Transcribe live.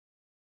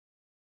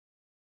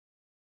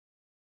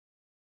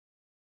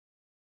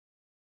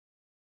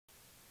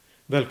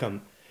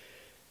Welcome.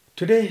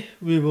 Today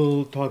we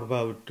will talk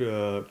about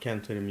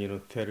cancer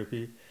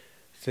immunotherapy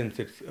since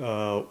it's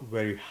a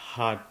very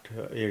hot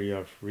area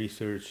of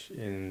research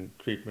in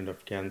treatment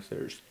of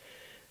cancers.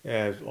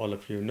 As all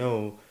of you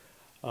know,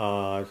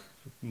 uh,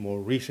 more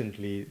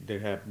recently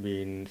there have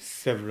been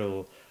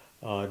several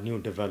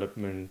new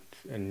developments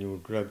and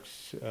new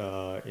drugs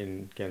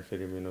in cancer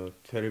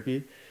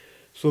immunotherapy.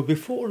 So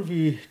before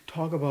we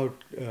talk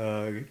about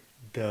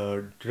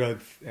the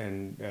drugs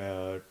and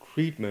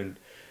treatment,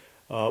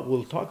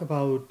 we'll talk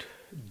about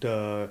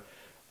the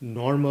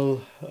normal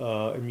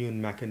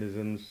immune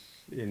mechanisms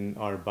in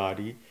our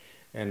body,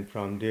 and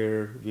from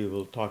there we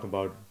will talk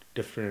about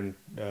different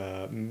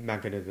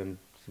mechanisms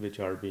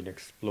which are being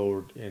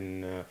explored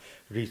in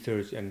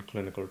research and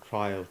clinical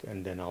trials,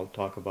 and then I'll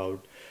talk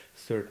about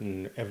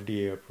certain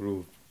FDA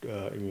approved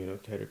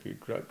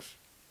immunotherapy drugs.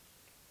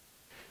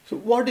 So,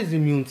 what is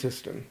immune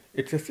system?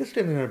 It's a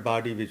system in our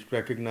body which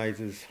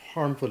recognizes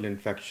harmful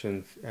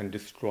infections and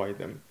destroy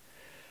them.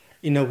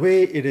 In a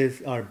way, it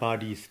is our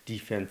body's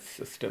defense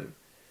system.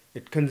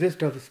 It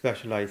consists of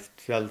specialized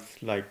cells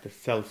like the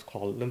cells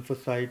called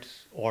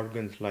lymphocytes,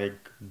 organs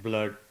like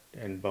blood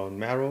and bone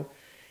marrow,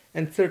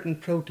 and certain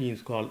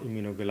proteins called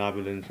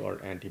immunoglobulins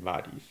or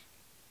antibodies.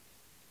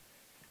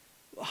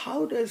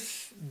 How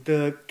does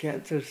the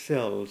cancer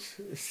cells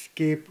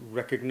escape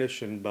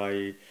recognition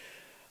by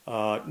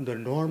the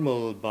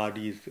normal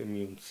body's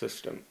immune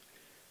system?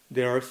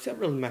 There are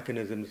several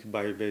mechanisms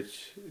by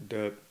which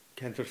the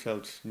cancer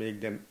cells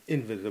make them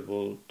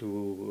invisible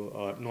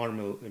to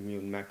normal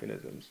immune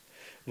mechanisms.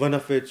 One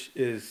of which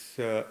is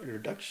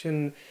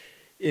reduction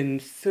in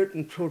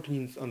certain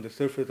proteins on the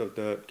surface of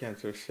the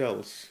cancer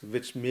cells,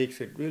 which makes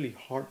it really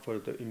hard for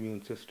the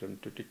immune system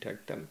to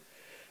detect them.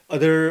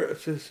 Other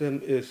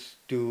system is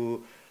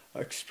to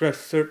express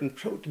certain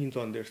proteins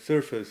on their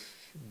surface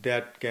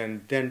that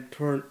can then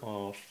turn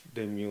off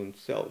the immune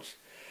cells.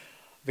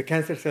 The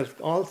cancer cells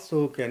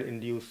also can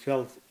induce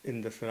cells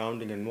in the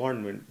surrounding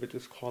environment, which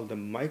is called the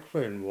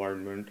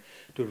microenvironment,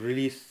 to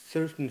release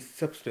certain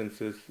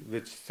substances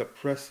which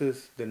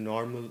suppresses the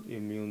normal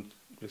immune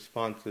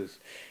responses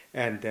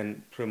and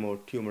then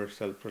promote tumor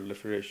cell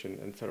proliferation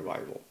and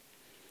survival.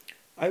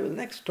 I will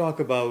next talk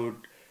about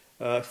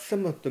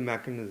some of the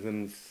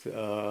mechanisms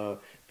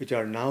which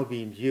are now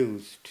being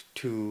used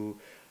to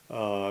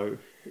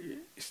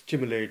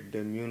stimulate the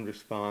immune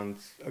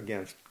response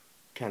against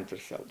cancer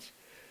cells.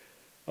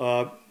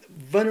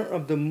 One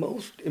of the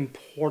most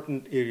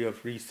important area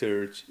of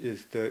research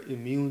is the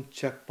immune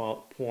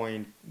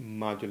checkpoint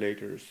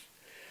modulators.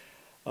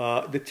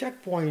 The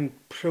checkpoint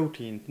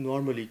proteins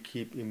normally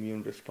keep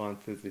immune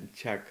responses in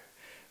check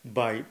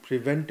by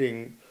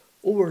preventing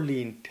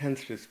overly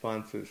intense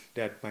responses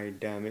that might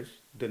damage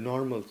the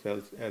normal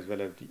cells as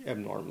well as the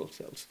abnormal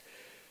cells.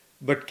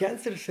 But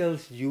cancer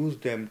cells use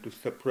them to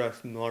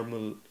suppress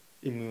normal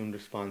immune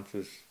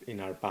responses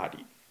in our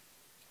body.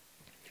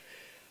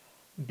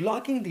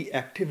 Blocking the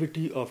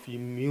activity of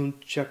immune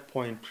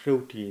checkpoint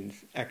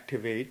proteins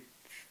activates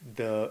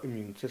the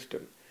immune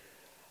system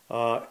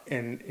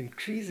and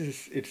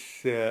increases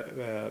its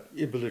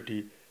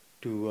ability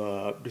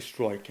to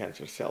destroy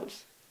cancer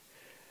cells.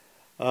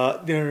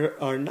 There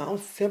are now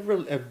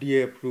several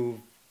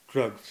FDA-approved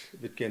drugs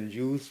that can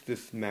use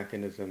this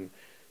mechanism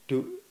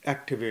to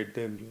activate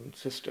the immune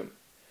system.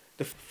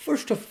 The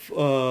first of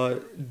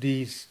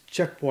these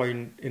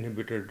checkpoint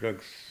inhibitor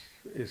drugs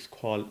is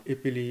called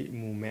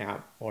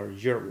ipilimumab or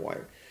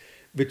Yervoy,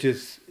 which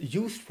is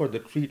used for the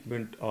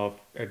treatment of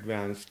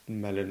advanced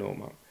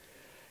melanoma.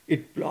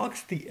 It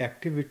blocks the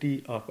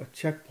activity of a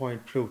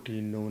checkpoint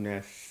protein known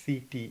as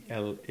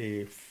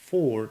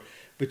CTLA4,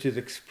 which is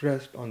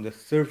expressed on the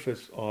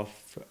surface of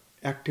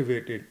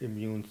activated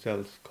immune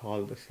cells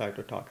called the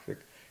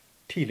cytotoxic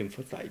T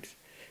lymphocytes.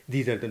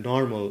 These are the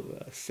normal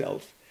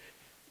cells.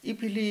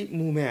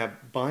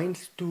 Ipilimumab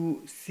binds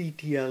to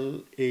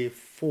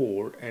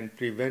CTLA4 and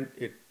prevent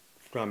it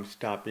from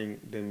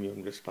stopping the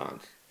immune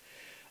response.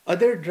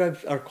 Other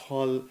drugs are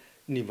called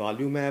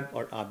nivolumab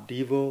or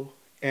Opdivo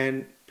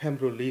and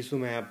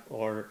pembrolizumab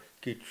or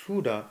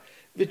Keytruda,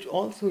 which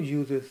also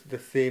uses the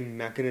same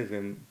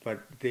mechanism,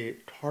 but they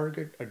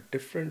target a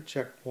different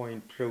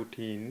checkpoint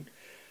protein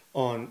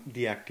on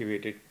the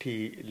activated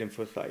T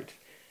lymphocytes.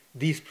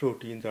 These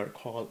proteins are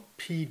called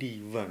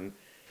PD-1.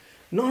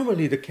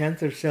 Normally, the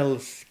cancer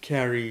cells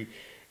carry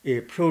a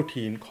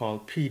protein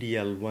called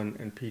PDL1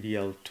 and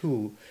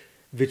PDL2,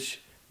 which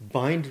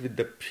binds with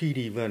the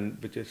PD-1,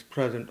 which is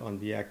present on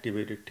the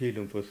activated T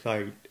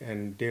lymphocyte,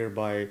 and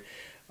thereby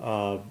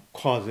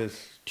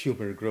causes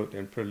tumor growth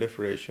and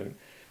proliferation.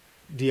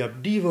 The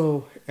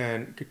Opdivo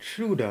and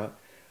Keytruda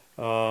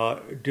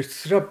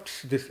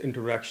disrupts this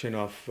interaction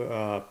of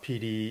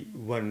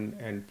PD-1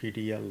 and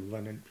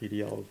PDL1 and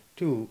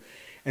PDL2,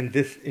 and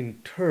this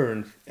in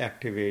turn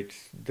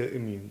activates the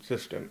immune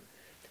system.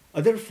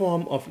 Other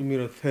form of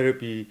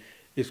immunotherapy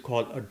is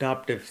called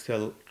adoptive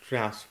cell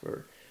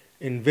transfer,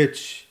 in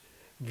which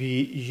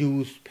we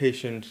use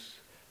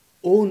patients'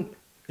 own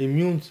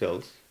immune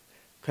cells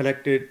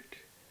collected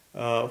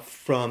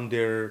from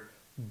their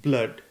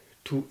blood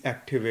to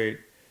activate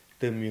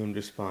the immune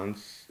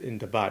response in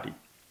the body.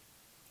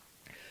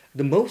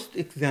 The most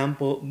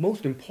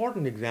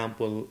important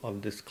example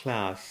of this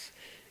class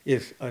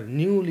is a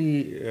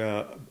newly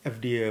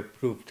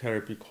FDA-approved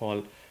therapy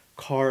called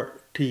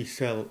CAR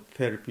T-cell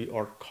therapy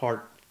or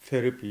CAR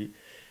therapy.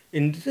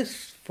 In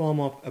this form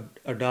of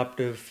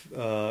adaptive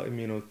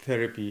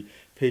immunotherapy,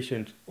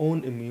 patients'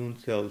 own immune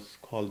cells,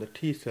 called the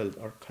T cells,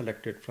 are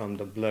collected from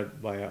the blood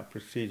via a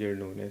procedure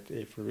known as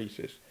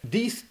apheresis.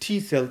 These T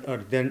cells are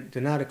then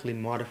genetically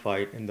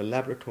modified in the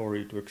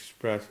laboratory to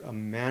express a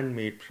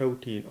man-made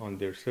protein on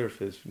their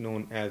surface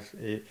known as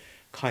a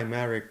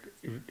chimeric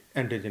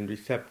antigen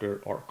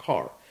receptor or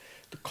CAR.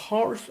 The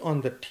CARs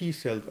on the T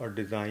cells are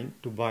designed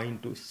to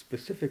bind to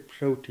specific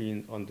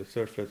proteins on the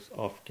surface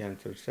of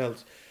cancer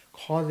cells,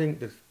 causing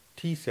the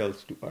T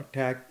cells to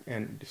attack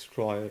and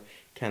destroy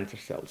cancer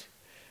cells.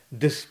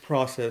 This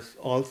process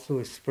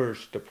also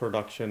spurs the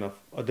production of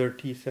other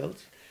T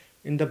cells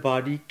in the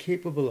body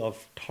capable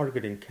of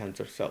targeting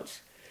cancer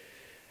cells.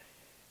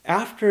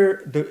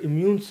 After the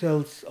immune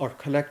cells are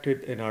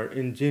collected and are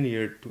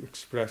engineered to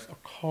express a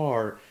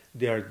CAR,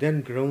 they are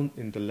then grown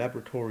in the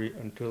laboratory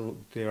until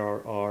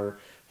there are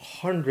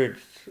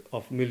hundreds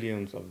of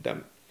millions of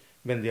them.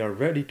 When they are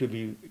ready to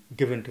be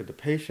given to the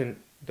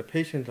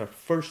patients are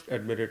first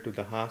admitted to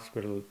the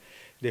hospital.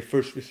 They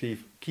first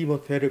receive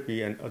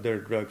chemotherapy and other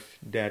drugs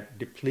that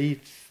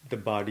depletes the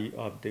body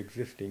of the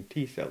existing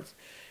T cells.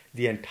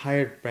 The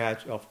entire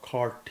batch of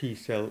CAR T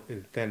cell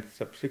is then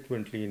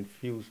subsequently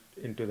infused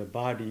into the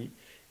body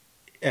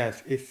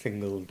as a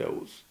single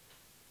dose.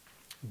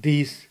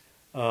 These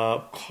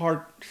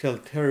CAR cell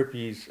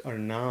therapies are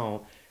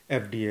now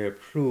FDA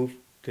approved.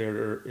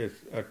 There is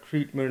a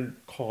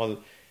treatment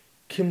called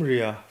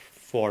Kymriah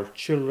for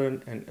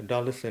children and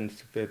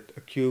adolescents with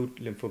acute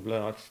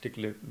lymphoblastic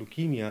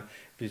leukemia,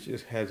 which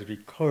has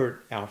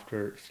recurred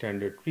after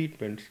standard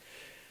treatments.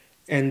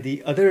 And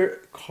the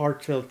other CAR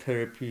cell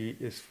therapy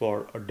is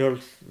for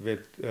adults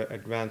with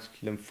advanced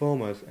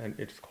lymphomas, and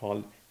it's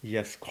called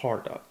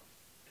Yescarta.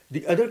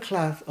 The other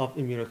class of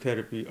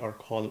immunotherapy are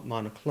called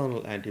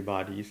monoclonal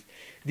antibodies.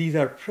 These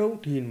are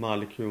protein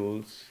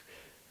molecules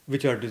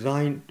which are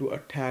designed to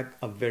attack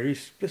a very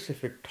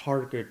specific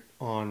target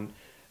on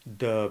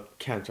the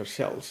cancer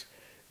cells.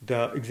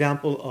 The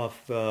example of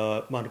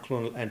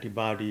monoclonal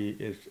antibody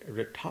is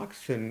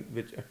rituxan,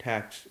 which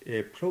attacks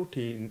a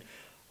protein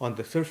on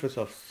the surface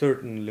of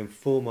certain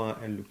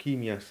lymphoma and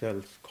leukemia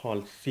cells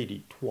called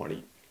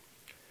CD20.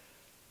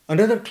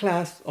 Another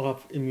class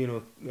of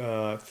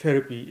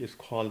immunotherapy is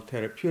called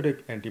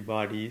therapeutic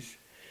antibodies.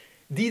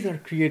 These are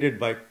created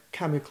by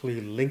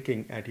chemically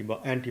linking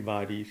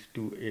antibodies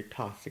to a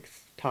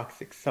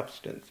toxic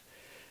substance.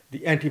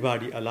 The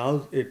antibody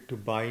allows it to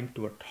bind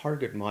to a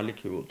target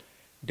molecule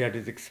that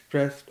is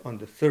expressed on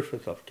the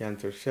surface of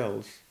cancer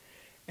cells,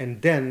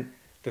 and then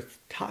the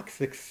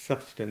toxic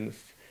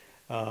substance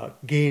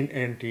gain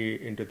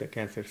entry into the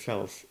cancer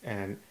cells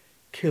and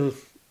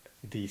kills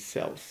these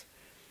cells.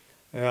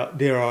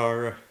 There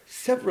are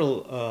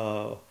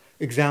several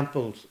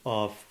examples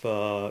of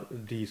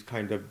these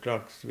kinds of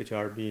drugs which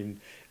are being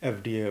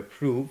FDA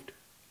approved.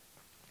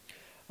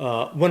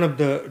 One of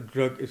the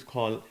drugs is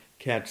called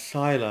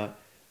Kadcyla,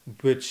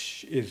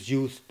 which is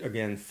used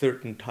against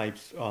certain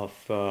types of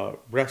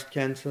breast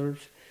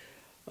cancers.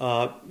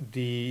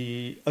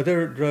 The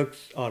other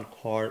drugs are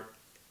called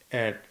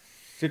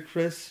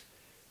Adcetris,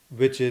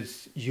 which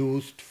is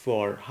used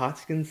for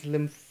Hodgkin's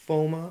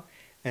lymphoma,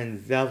 and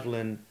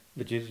Zavlin,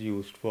 which is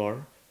used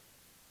for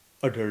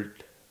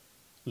adult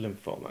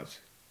lymphomas.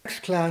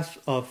 Next class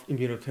of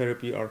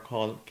immunotherapy are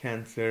called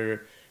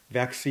cancer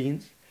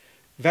vaccines.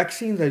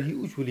 Vaccines are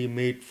usually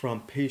made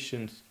from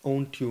patients'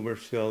 own tumor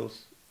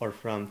cells or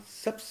from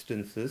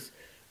substances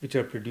which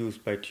are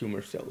produced by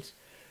tumor cells.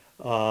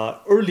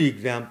 Early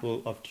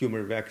example of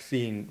tumor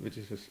vaccine, which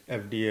is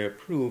FDA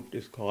approved,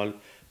 is called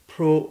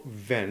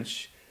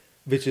Provench,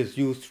 which is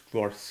used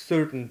for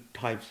certain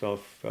types of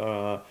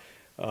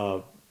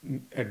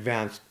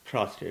advanced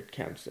prostate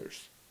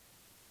cancers.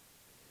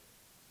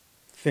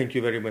 Thank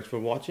you very much for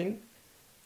watching.